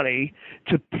borrow money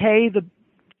to pay the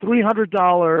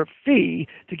 $300 fee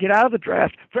to get out of the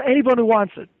draft for anyone who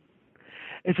wants it.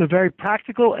 It's a very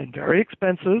practical and very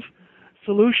expensive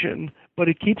solution, but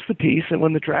it keeps the peace. And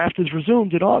when the draft is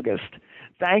resumed in August,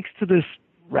 thanks to this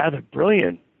rather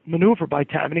brilliant maneuver by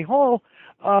Tammany Hall,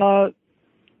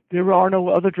 there are no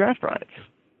other draft riots.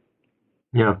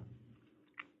 Yeah.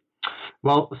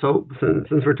 Well, so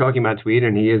since we're talking about Tweed,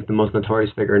 and he is the most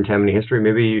notorious figure in Tammany history,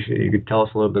 maybe you could tell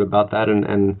us a little bit about that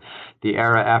and the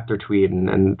era after Tweed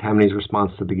and Tammany's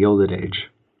response to the Gilded Age.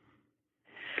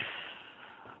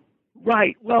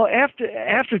 Right. Well,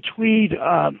 after Tweed,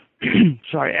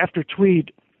 after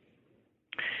Tweed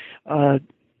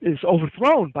is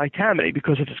overthrown by Tammany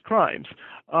because of his crimes,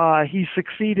 he's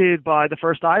succeeded by the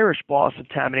first Irish boss of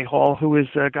Tammany Hall, who is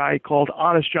a guy called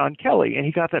Honest John Kelly, and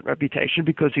he got that reputation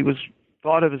because he was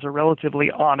thought of as a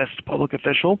relatively honest public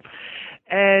official.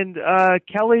 And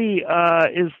Kelly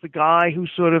is the guy who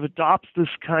sort of adopts this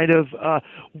kind of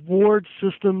ward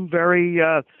system, very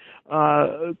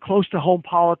close to home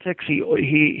politics. He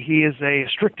is a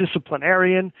strict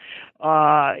disciplinarian.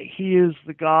 He is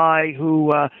the guy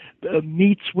who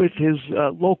meets with his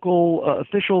local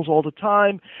officials all the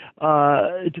time.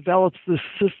 Develops this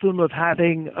system of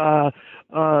having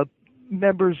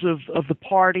members of the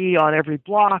party on every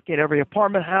block, in every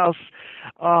apartment house,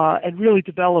 and really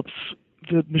develops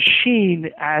the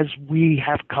machine as we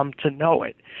have come to know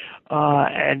it.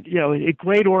 And, a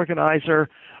great organizer.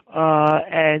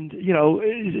 And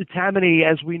Tammany,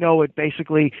 as we know it,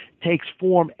 basically takes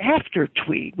form after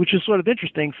Tweed, which is sort of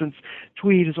interesting since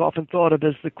Tweed is often thought of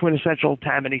as the quintessential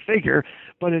Tammany figure,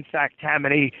 but in fact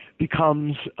Tammany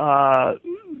becomes,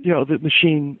 the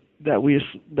machine that we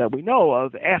know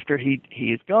of after he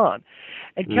is gone.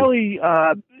 And Kelly,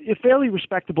 a fairly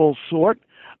respectable sort,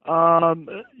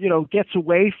 gets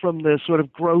away from the sort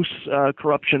of gross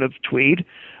corruption of Tweed.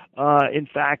 In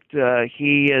fact,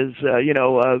 he is,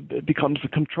 becomes the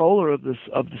controller of the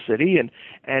city and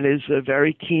is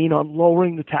very keen on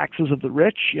lowering the taxes of the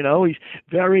rich. He's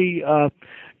very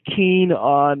keen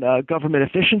on government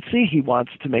efficiency. He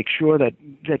wants to make sure that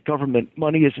government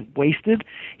money isn't wasted.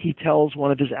 He tells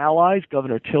one of his allies,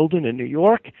 Governor Tilden in New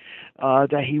York,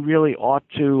 that he really ought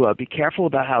to be careful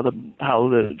about how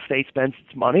the state spends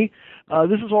its money.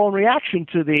 This is all in reaction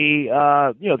to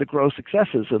the gross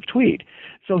excesses of Tweed.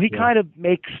 So he kind of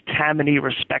makes Tammany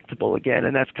respectable again,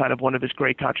 and that's kind of one of his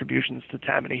great contributions to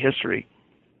Tammany history.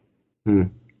 This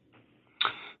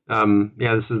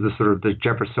is the sort of the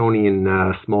Jeffersonian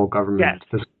small government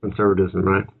fiscal conservatism,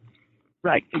 right?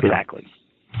 Right, exactly.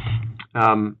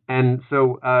 And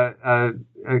so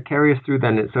carry us through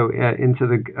then. So into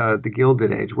the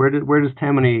Gilded Age. Where does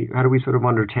Tammany? How do we sort of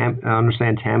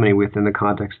understand Tammany within the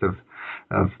context of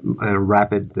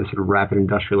rapid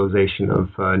industrialization of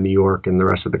New York and the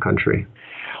rest of the country?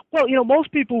 Well,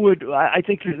 most people would. I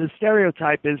think the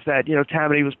stereotype is that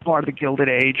Tammany was part of the Gilded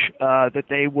Age, that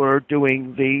they were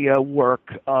doing the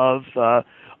work of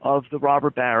the robber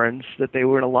barons, that they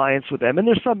were in alliance with them, and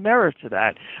there's some merit to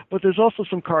that. But there's also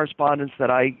some correspondence that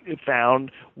I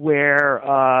found where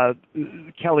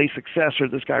Kelly's successor,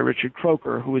 this guy Richard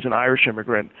Croker, who was an Irish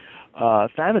immigrant,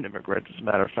 famine immigrant, as a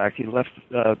matter of fact, he and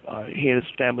his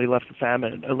family left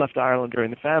Ireland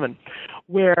during the famine,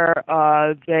 where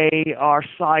they are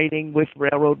siding with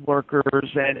railroad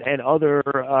workers and other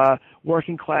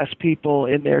working class people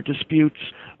in their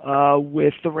disputes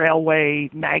with the railway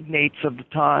magnates of the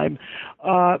time.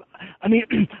 I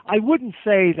wouldn't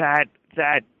say that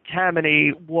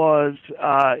Tammany was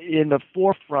in the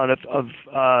forefront of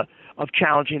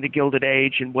challenging the Gilded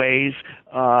Age in ways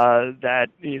that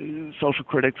social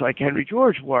critics like Henry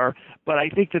George were, but I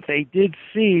think that they did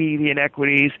see the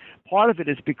inequities. Part of it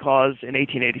is because in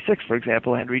 1886, for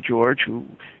example, Henry George, who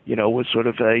was sort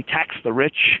of a tax the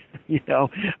rich,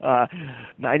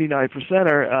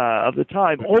 99%er of the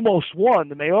time, almost won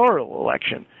the mayoral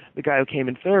election. The guy who came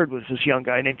in third was this young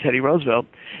guy named Teddy Roosevelt,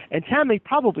 and Tammany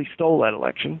probably stole that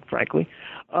election, frankly.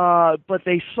 But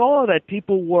they saw that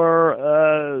people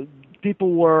were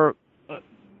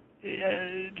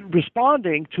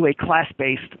responding to a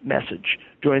class-based message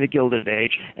during the Gilded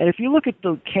Age. And if you look at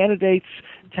the candidates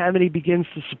Tammany begins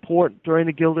to support during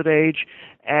the Gilded Age,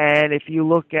 and if you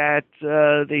look at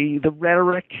the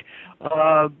rhetoric,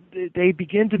 they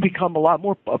begin to become a lot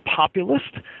more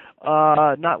populist.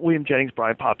 Not William Jennings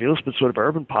Bryan populist, but sort of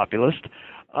urban populist.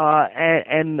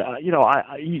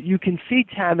 You can see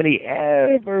Tammany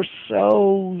ever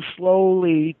so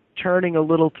slowly turning a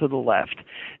little to the left.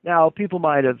 Now, people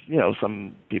might have,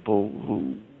 some people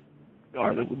who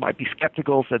or might be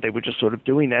skeptical, said they were just sort of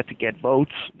doing that to get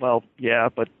votes. Well, yeah,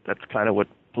 but that's kind of what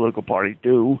political parties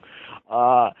do.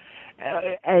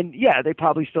 And yeah, they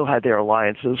probably still had their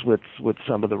alliances with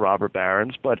some of the robber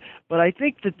barons, but I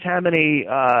think that Tammany,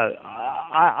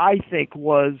 I think,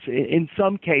 was in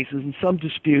some cases, in some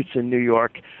disputes in New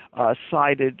York,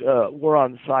 were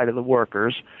on the side of the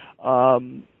workers.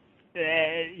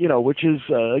 Which is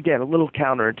again a little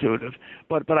counterintuitive,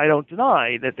 but I don't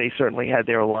deny that they certainly had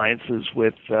their alliances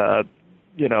with some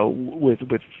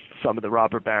of the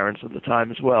robber barons of the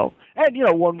time as well. And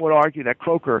one would argue that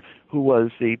Croker, who was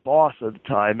the boss at the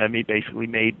time, basically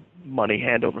made money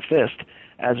hand over fist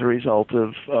as a result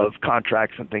of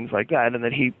contracts and things like that, and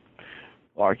that he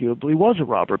arguably was a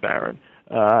robber baron,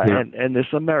 and there's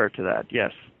some merit to that,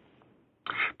 yes.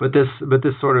 But this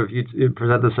sort of, you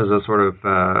present this as a sort of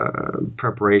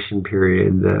preparation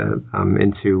period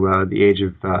into the age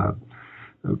of the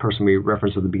person we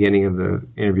referenced at the beginning of the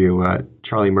interview,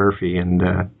 Charlie Murphy, and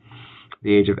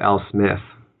the age of Al Smith.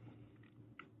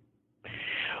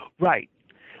 Right.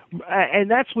 And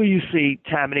that's where you see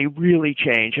Tammany really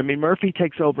change. Murphy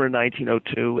takes over in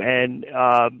 1902 and,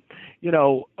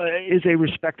 is a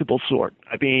respectable sort.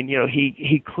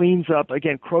 He cleans up.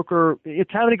 Again, Croker,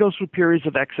 Tammany goes through periods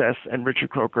of excess, and Richard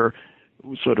Croker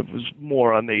sort of was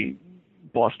more on the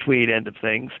Boss Tweed end of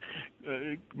things.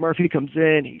 Murphy comes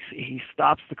in, he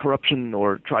stops the corruption,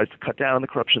 or tries to cut down the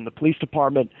corruption in the police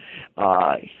department.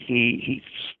 He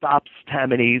stops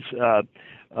Tammany's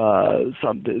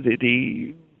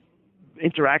the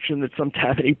interaction that some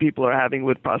Tammany people are having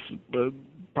with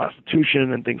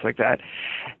prostitution and things like that.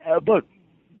 But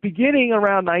beginning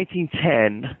around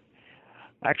 1910,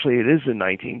 actually it is in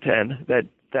 1910,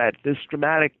 that this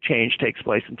dramatic change takes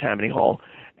place in Tammany Hall.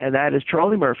 And that is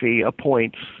Charlie Murphy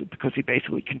appoints, because he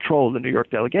basically controlled the New York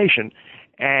delegation,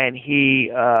 and he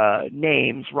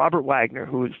names Robert Wagner,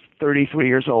 who was 33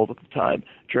 years old at the time,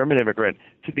 German immigrant,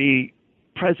 to be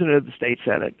president of the state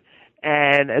senate.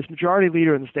 And as majority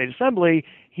leader in the state assembly,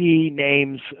 he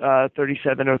names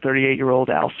 37 or 38-year-old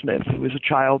Al Smith, who was a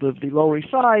child of the Lower East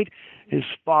Side. His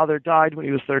father died when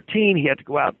he was 13. He had to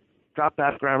go out, drop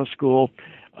out of grammar school,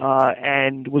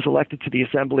 and was elected to the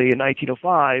assembly in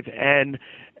 1905, and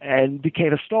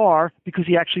became a star because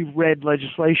he actually read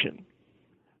legislation,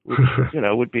 which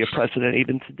would be a precedent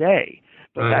even today.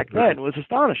 But back then it was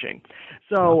astonishing.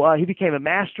 So he became a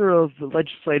master of the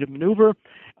legislative maneuver.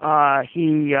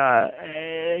 He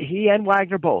and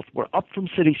Wagner both were up from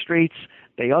city streets.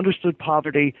 They understood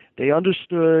poverty. They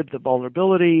understood the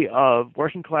vulnerability of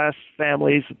working class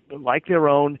families like their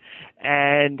own.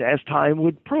 And as time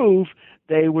would prove,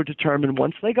 they were determined,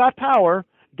 once they got power,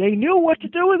 they knew what to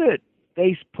do with it.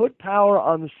 They put power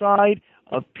on the side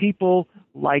of people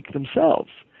like themselves.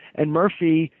 And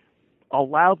Murphy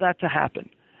allowed that to happen.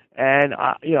 And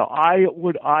I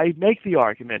make the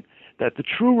argument that the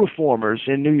true reformers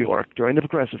in New York during the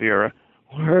Progressive era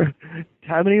were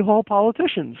Tammany Hall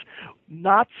politicians.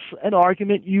 Not an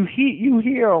argument you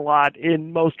hear a lot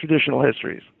in most traditional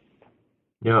histories.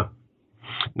 Yeah.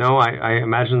 No, I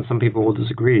imagine some people will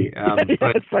disagree.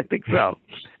 Yes, I think so.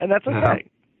 And that's okay.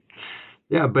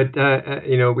 Yeah, but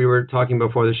we were talking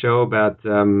before the show about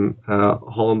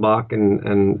Hollenbach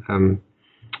and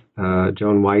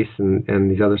Joan Weiss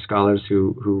and these other scholars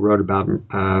who wrote about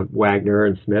Wagner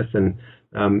and Smith, and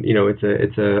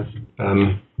it's a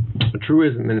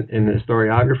truism in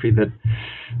historiography that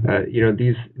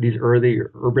these early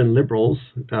urban liberals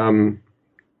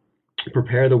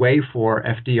prepare the way for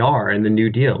FDR and the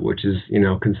New Deal, which is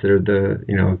considered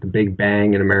the big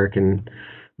bang in American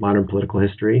modern political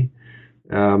history.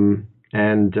 And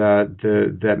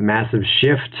that massive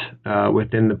shift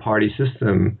within the party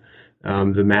system,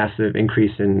 the massive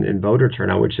increase in voter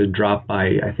turnout, which had dropped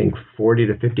by, I think, 40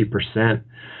 to 50%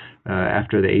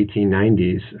 after the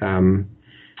 1890s.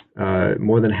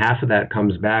 More than half of that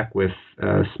comes back with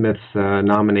Smith's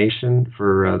nomination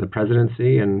for the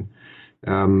presidency, and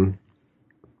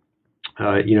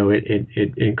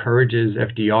it encourages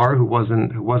FDR, who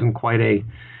wasn't quite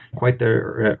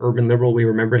the urban liberal we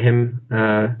remember him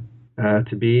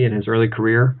to be in his early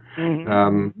career.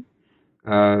 Mm-hmm.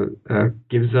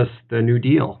 Gives us the New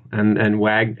Deal, and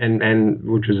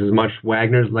which was as much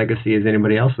Wagner's legacy as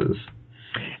anybody else's.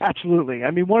 Absolutely.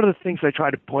 I mean, one of the things I try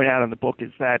to point out in the book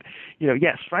is that,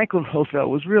 yes, Franklin Roosevelt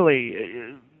was really,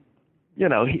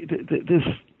 this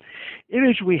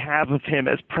image we have of him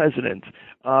as president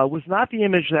was not the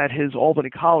image that his Albany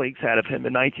colleagues had of him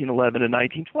in 1911 and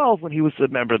 1912 when he was a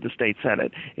member of the state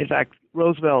senate. In fact,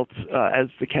 Roosevelt, as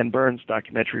the Ken Burns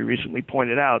documentary recently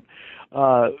pointed out,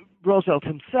 Roosevelt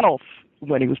himself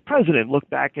when he was president, looked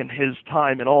back in his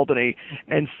time in Albany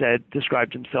and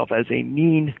described himself as a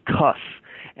mean cuss.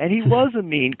 And he was a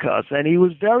mean cuss, and he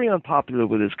was very unpopular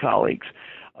with his colleagues.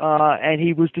 And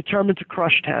he was determined to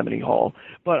crush Tammany Hall.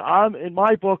 But in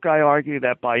my book, I argue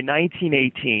that by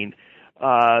 1918,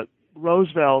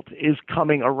 Roosevelt is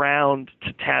coming around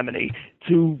to Tammany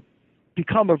to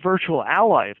become a virtual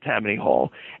ally of Tammany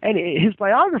Hall. And his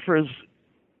biographers,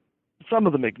 some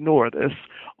of them ignore this.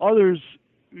 Others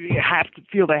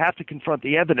feel they have to confront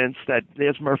the evidence that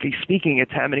there's Murphy speaking at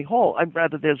Tammany Hall.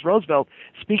 There's Roosevelt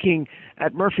speaking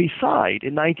at Murphy's side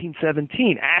in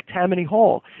 1917 at Tammany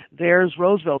Hall. There's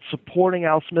Roosevelt supporting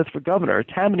Al Smith for governor, a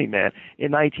Tammany man,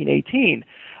 in 1918.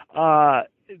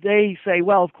 They say,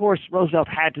 well, of course, Roosevelt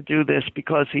had to do this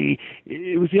because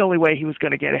it was the only way he was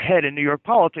going to get ahead in New York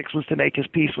politics was to make his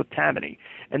peace with Tammany,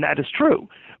 and that is true.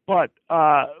 But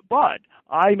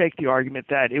I make the argument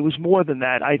that it was more than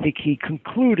that. I think he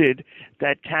concluded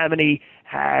that Tammany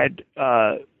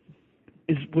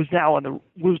was now on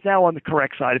the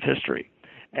correct side of history,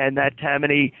 and that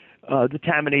Tammany, the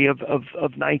Tammany of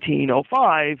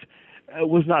 1905.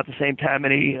 Was not the same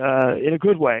Tammany in a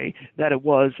good way that it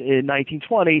was in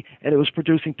 1920, and it was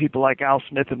producing people like Al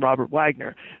Smith and Robert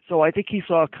Wagner. So I think he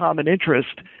saw a common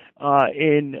interest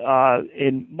in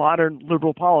modern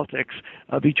liberal politics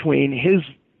between his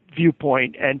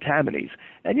viewpoint and Tammany's.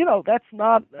 And that's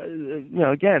not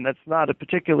that's not a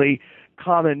particularly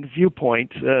common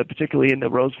viewpoint, particularly in the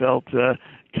Roosevelt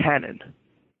canon.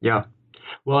 Yeah.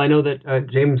 Well, I know that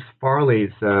James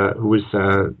Farley's, who was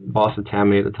boss of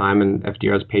Tammany at the time and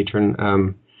FDR's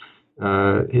patron,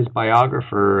 his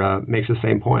biographer makes the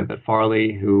same point, that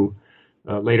Farley, who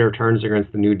later turns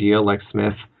against the New Deal like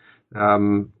Smith,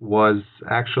 was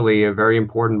actually a very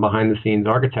important behind-the-scenes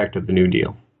architect of the New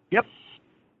Deal. Yep.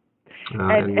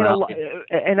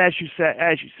 And as you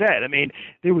said, I mean,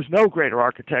 there was no greater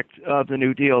architect of the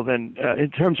New Deal than,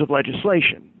 in terms of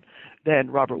legislation,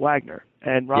 than Robert Wagner.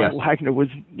 And Robert Wagner was,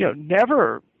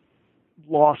 never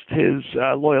lost his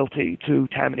loyalty to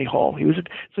Tammany Hall.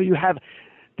 So you have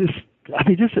this. I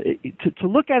mean, to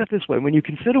look at it this way, when you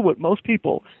consider what most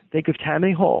people think of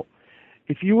Tammany Hall,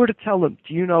 if you were to tell them,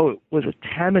 do you know it was a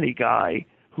Tammany guy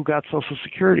who got Social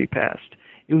Security passed?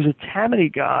 It was a Tammany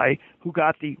guy who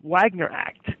got the Wagner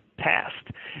Act passed.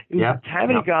 It was a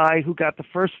Tammany guy who got the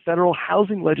first federal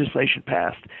housing legislation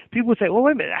passed. People would say, well,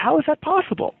 wait a minute, how is that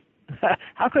possible?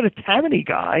 How could a Tammany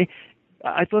guy?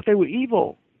 I thought they were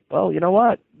evil. Well, you know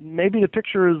what? Maybe the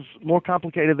picture is more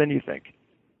complicated than you think.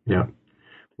 Yeah.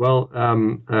 Well,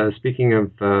 speaking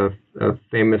of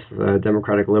famous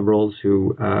Democratic liberals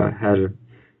who had a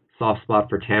soft spot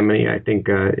for Tammany, I think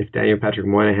if Daniel Patrick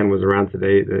Moynihan was around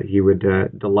today, that he would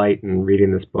delight in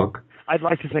reading this book. I'd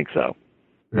like to think so.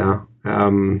 Yeah.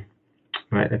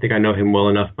 I think I know him well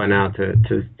enough by now to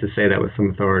say that with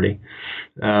some authority.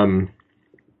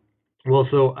 Well,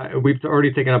 so we've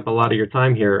already taken up a lot of your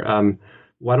time here.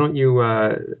 Why don't you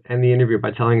end the interview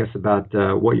by telling us about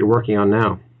what you're working on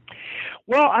now?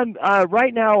 Well, I'm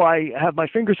right now. I have my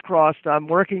fingers crossed. I'm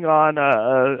working on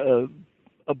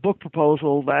a book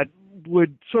proposal that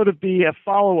would sort of be a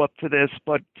follow-up to this,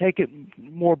 but take it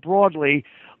more broadly,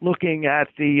 looking at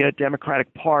the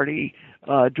Democratic Party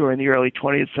during the early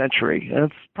 20th century. And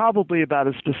it's probably about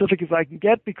as specific as I can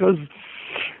get because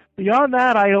beyond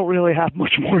that, I don't really have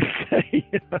much more to say.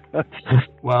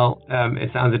 Well, it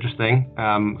sounds interesting.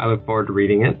 I look forward to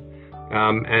reading it.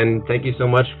 And thank you so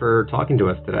much for talking to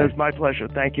us today. It's my pleasure.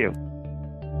 Thank you.